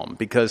psalm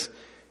because,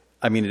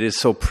 it is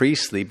so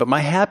priestly, but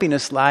my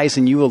happiness lies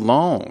in you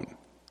alone,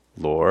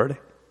 Lord.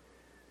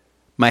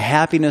 My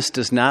happiness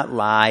does not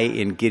lie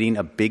in getting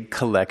a big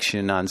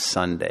collection on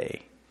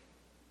Sunday.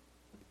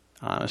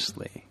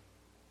 Honestly.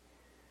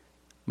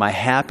 My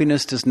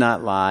happiness does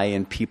not lie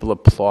in people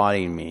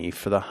applauding me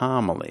for the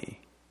homily.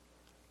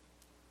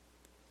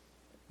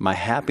 My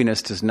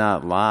happiness does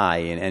not lie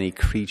in any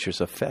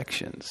creature's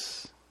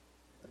affections.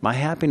 My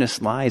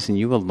happiness lies in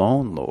you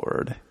alone,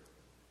 Lord.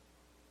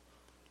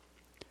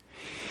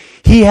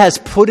 He has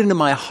put into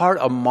my heart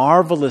a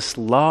marvelous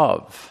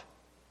love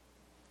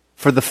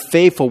for the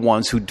faithful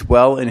ones who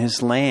dwell in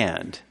his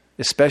land,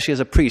 especially as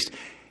a priest.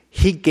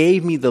 He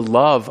gave me the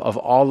love of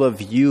all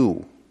of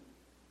you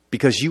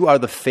because you are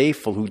the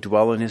faithful who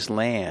dwell in his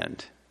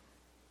land.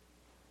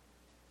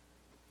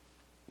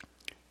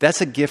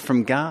 That's a gift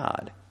from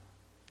God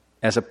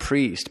as a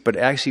priest, but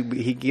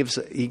actually he gives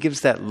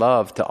that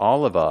love to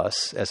all of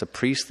us as a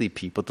priestly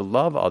people to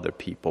love other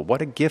people.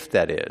 What a gift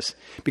that is.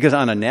 Because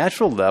on a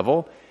natural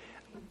level,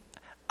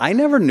 I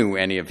never knew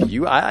any of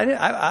you.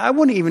 I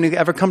wouldn't even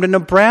ever come to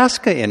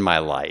Nebraska in my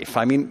life.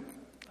 I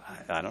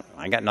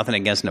got nothing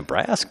against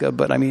Nebraska,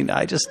 but I didn't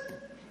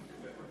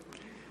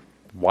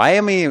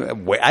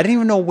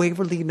even know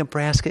Waverly,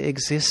 Nebraska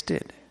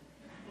existed.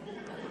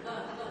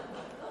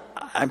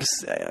 I'm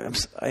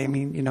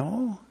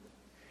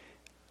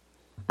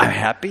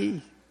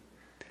happy.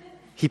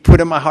 He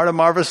put in my heart a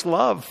marvelous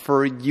love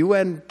for you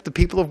and the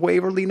people of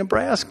Waverly,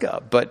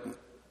 Nebraska. But,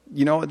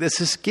 this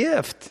is a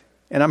gift,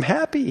 and I'm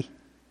happy.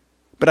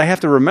 But I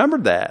have to remember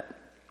that.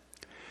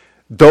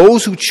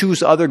 Those who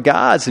choose other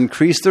gods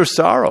increase their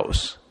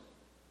sorrows.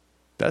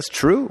 That's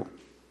true.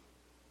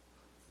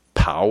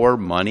 Power,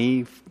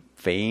 money,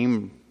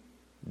 fame,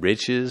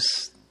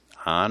 riches,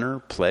 honor,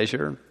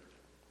 pleasure.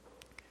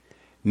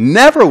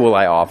 Never will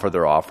I offer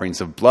their offerings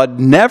of blood.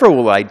 Never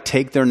will I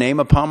take their name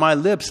upon my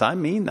lips. I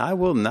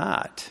will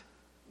not.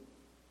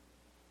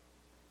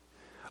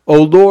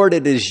 O Lord,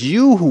 it is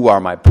you who are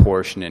my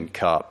portion and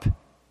cup.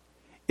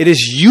 It is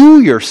you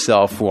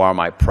yourself who are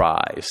my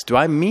prize. Do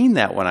I mean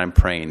that when I'm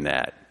praying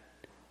that?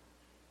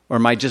 Or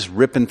am I just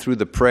ripping through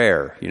the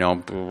prayer,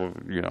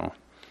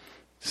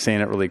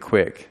 saying it really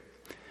quick?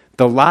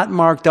 The lot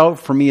marked out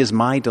for me is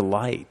my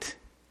delight.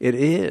 It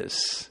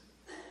is.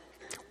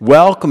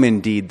 Welcome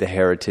indeed the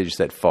heritage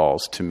that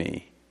falls to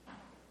me.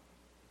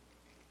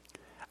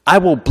 I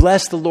will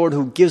bless the Lord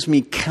who gives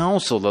me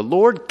counsel. The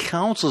Lord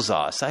counsels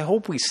us. I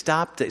hope we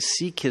stop to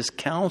seek his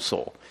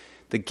counsel.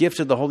 The gift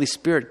of the Holy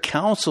Spirit,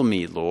 counsel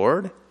me,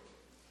 Lord.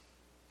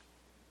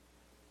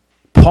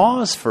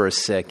 Pause for a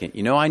second.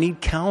 I need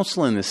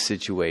counsel in this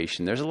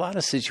situation. There's a lot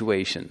of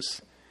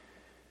situations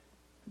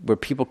where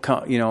people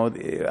come,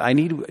 I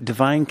need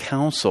divine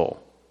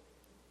counsel.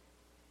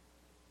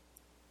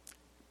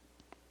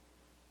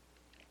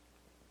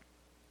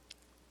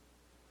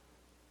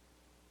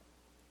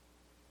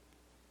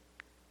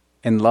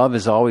 And love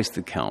is always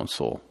the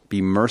counsel.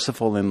 Be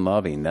merciful and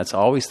loving. That's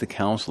always the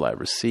counsel I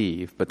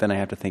receive. But then I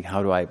have to think,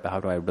 how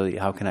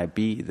can I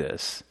be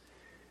this?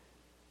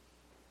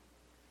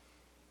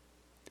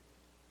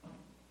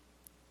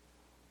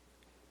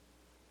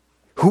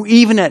 Who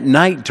even at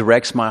night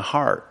directs my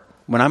heart.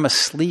 When I'm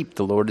asleep,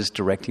 the Lord is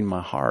directing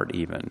my heart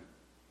even.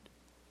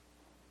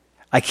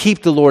 I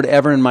keep the Lord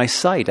ever in my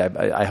sight.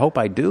 I hope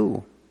I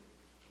do.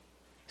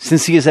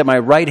 Since he is at my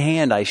right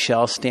hand, I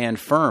shall stand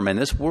firm. In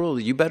this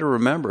world, you better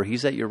remember,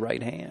 he's at your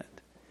right hand.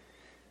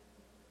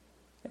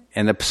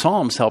 And the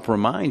Psalms help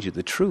remind you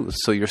the truth,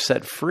 so you're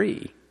set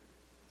free.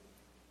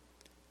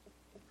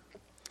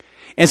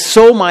 And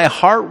so my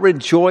heart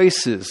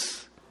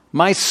rejoices.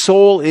 My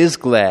soul is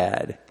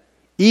glad.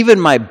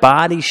 Even my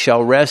body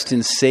shall rest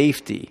in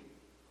safety.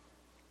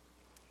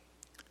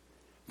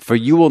 For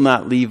you will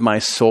not leave my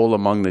soul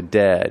among the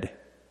dead,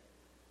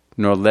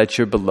 nor let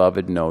your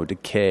beloved know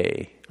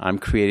decay. I'm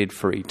created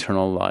for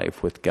eternal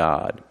life with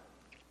God.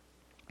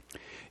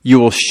 You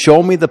will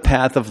show me the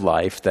path of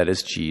life, that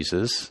is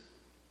Jesus.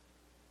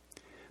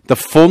 The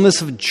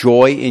fullness of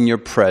joy in your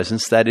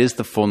presence, that is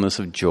the fullness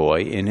of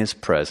joy in his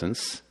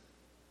presence.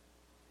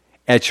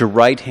 At your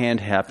right hand,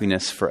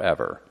 happiness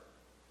forever.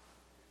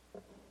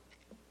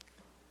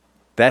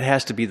 That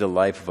has to be the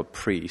life of a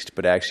priest,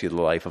 but actually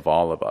the life of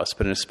all of us.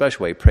 But in a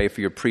special way, pray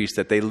for your priests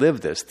that they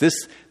live this.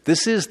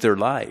 This is their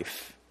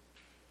life.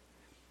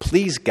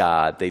 Please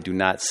God, they do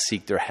not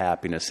seek their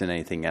happiness in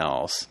anything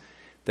else.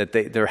 That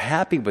they're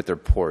happy with their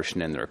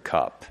portion and their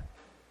cup.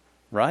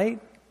 Right?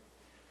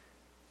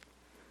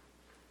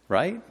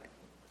 Right?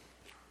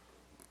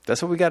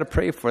 That's what we got to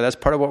pray for. That's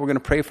part of what we're going to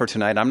pray for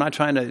tonight. I'm not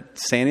trying to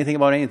say anything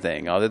about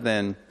anything other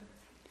than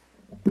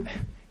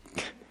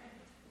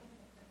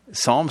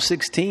Psalm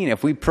 16.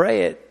 If we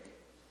pray it,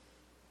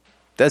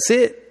 that's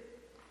it.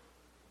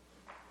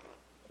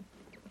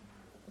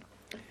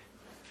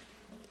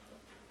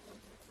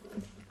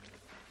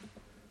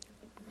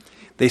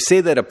 They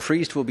say that a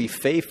priest will be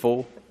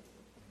faithful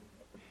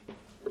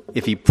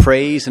if he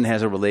prays and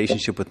has a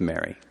relationship with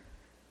Mary.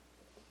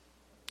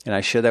 And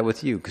I share that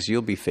with you because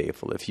you'll be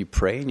faithful if you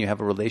pray and you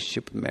have a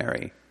relationship with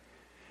Mary.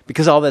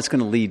 Because all that's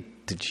going to lead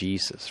to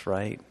Jesus,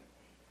 right?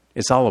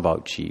 It's all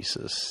about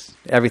Jesus.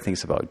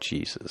 Everything's about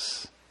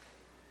Jesus.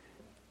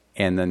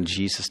 And then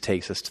Jesus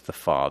takes us to the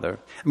Father.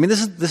 I mean,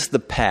 this is the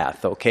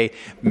path, okay?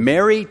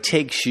 Mary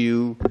takes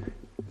you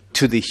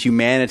to the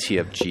humanity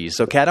of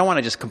Jesus. Okay, I don't want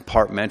to just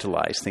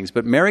compartmentalize things,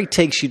 but Mary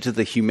takes you to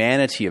the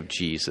humanity of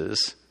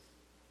Jesus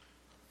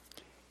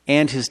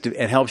and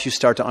helps you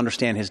start to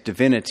understand his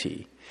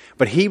divinity.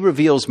 But he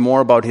reveals more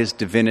about his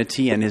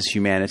divinity and his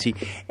humanity,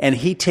 and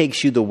he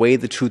takes you the way,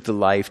 the truth, the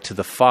life to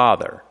the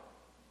Father.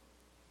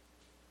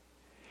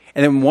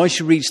 And then once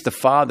you reach the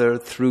Father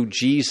through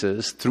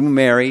Jesus, through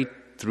Mary,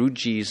 through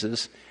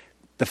Jesus,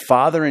 the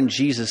Father and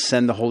Jesus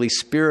send the Holy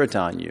Spirit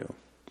on you.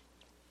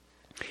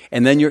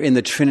 And then you're in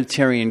the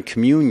Trinitarian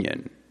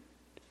communion.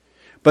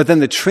 But then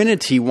the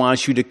Trinity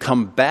wants you to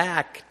come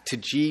back to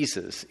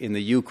Jesus in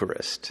the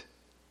Eucharist.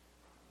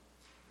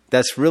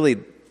 That's really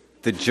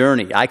the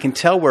journey. I can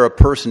tell where a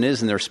person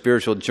is in their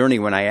spiritual journey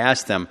when I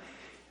ask them,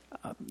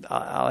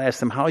 I'll ask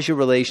them, how's your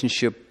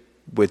relationship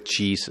with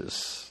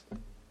Jesus?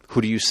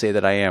 Who do you say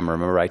that I am?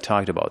 Remember I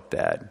talked about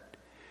that.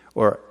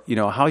 Or,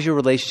 how's your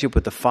relationship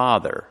with the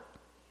Father?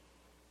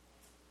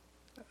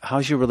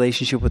 How's your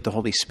relationship with the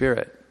Holy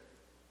Spirit?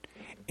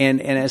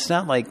 And it's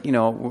not like,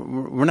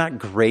 we're not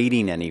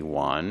grading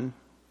anyone.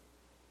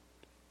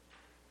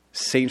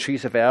 St.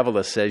 Teresa of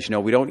Avila says,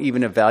 we don't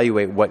even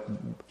evaluate what,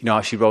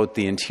 how she wrote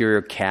the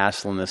interior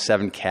castle and the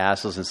 7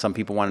 castles, and some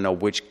people want to know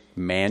which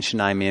mansion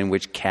I'm in,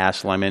 which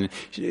castle I'm in.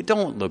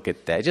 Don't look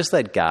at that. Just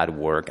let God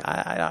work.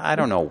 I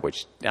don't know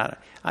which.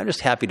 I'm just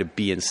happy to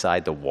be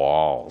inside the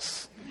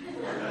walls.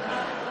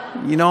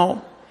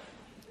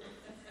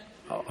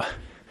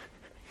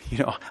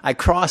 I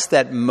crossed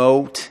that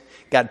moat,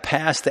 got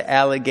past the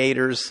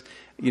alligators,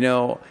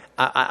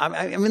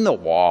 I'm in the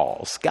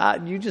walls.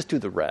 God, you just do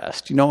the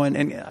rest,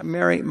 and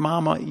Mary,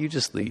 Mama, you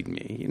just lead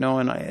me,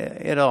 and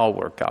it'll all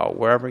work out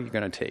wherever you're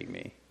going to take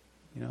me,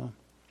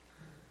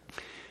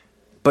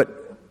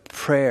 But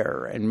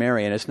prayer and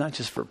Mary, and it's not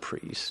just for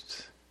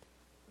priests,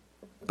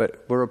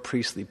 but we're a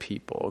priestly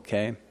people,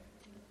 okay?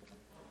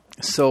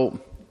 So,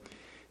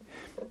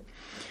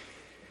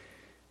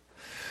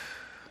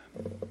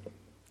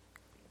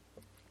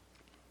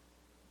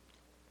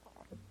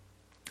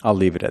 I'll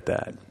leave it at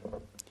that.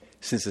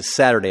 Since it's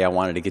Saturday, I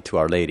wanted to get to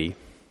Our Lady.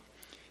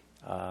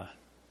 I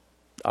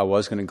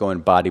was going to go in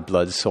Body,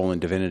 Blood, Soul, and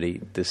Divinity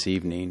this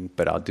evening,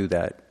 but I'll do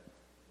that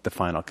the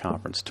final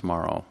conference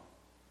tomorrow.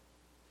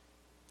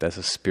 That's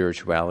a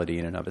spirituality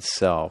in and of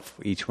itself.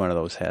 Each one of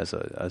those has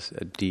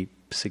a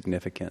deep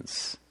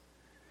significance.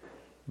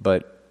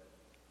 But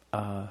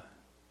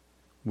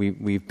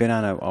we've been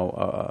on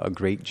a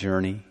great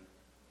journey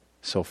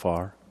so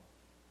far.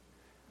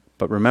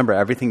 But remember,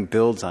 everything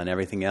builds on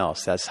everything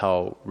else. That's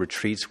how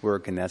retreats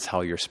work, and that's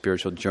how your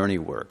spiritual journey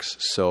works.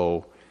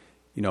 So,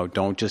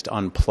 don't just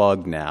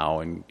unplug now.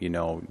 And,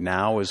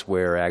 now is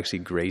where actually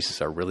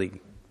graces are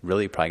really,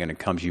 really probably going to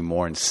come to you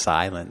more in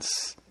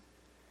silence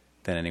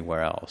than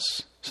anywhere else.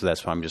 So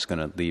that's why I'm just going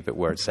to leave it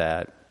where it's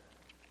at.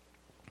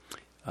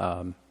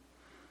 And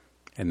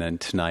then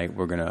tonight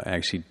we're going to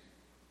actually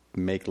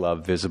make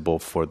love visible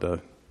for the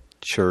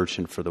church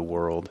and for the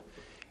world.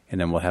 And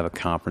then we'll have a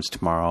conference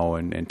tomorrow,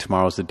 and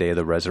tomorrow's the day of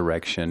the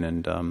resurrection,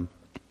 and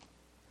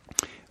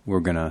we're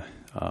going to,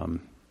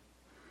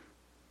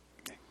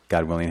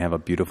 God willing, have a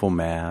beautiful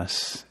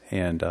Mass,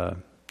 and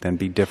then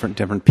be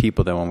different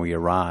people than when we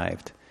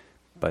arrived.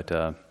 But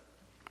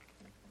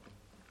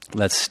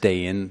let's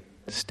stay in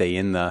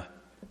the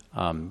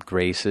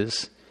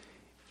graces,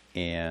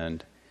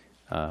 and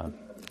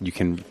you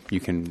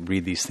can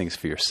read these things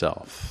for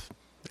yourself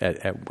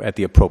at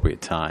the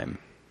appropriate time.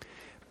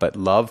 But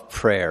love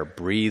prayer,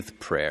 breathe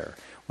prayer.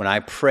 When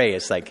I pray,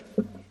 it's like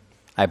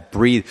I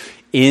breathe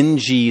in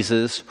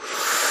Jesus,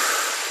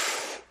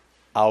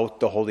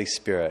 out the Holy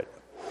Spirit.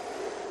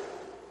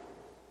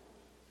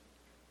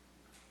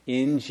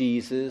 In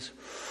Jesus,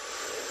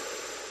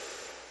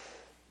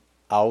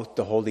 out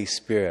the Holy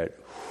Spirit.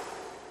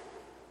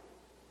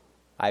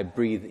 I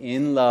breathe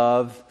in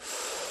love,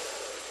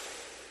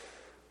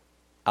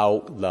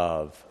 out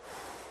love.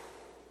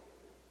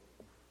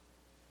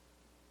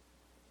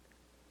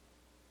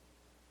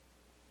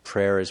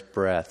 Prayer is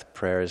breath.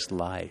 Prayer is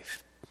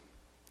life.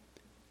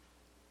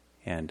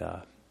 And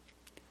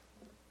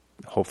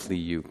hopefully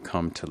you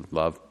come to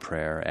love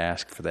prayer,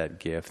 ask for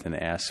that gift, and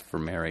ask for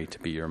Mary to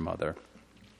be your mother.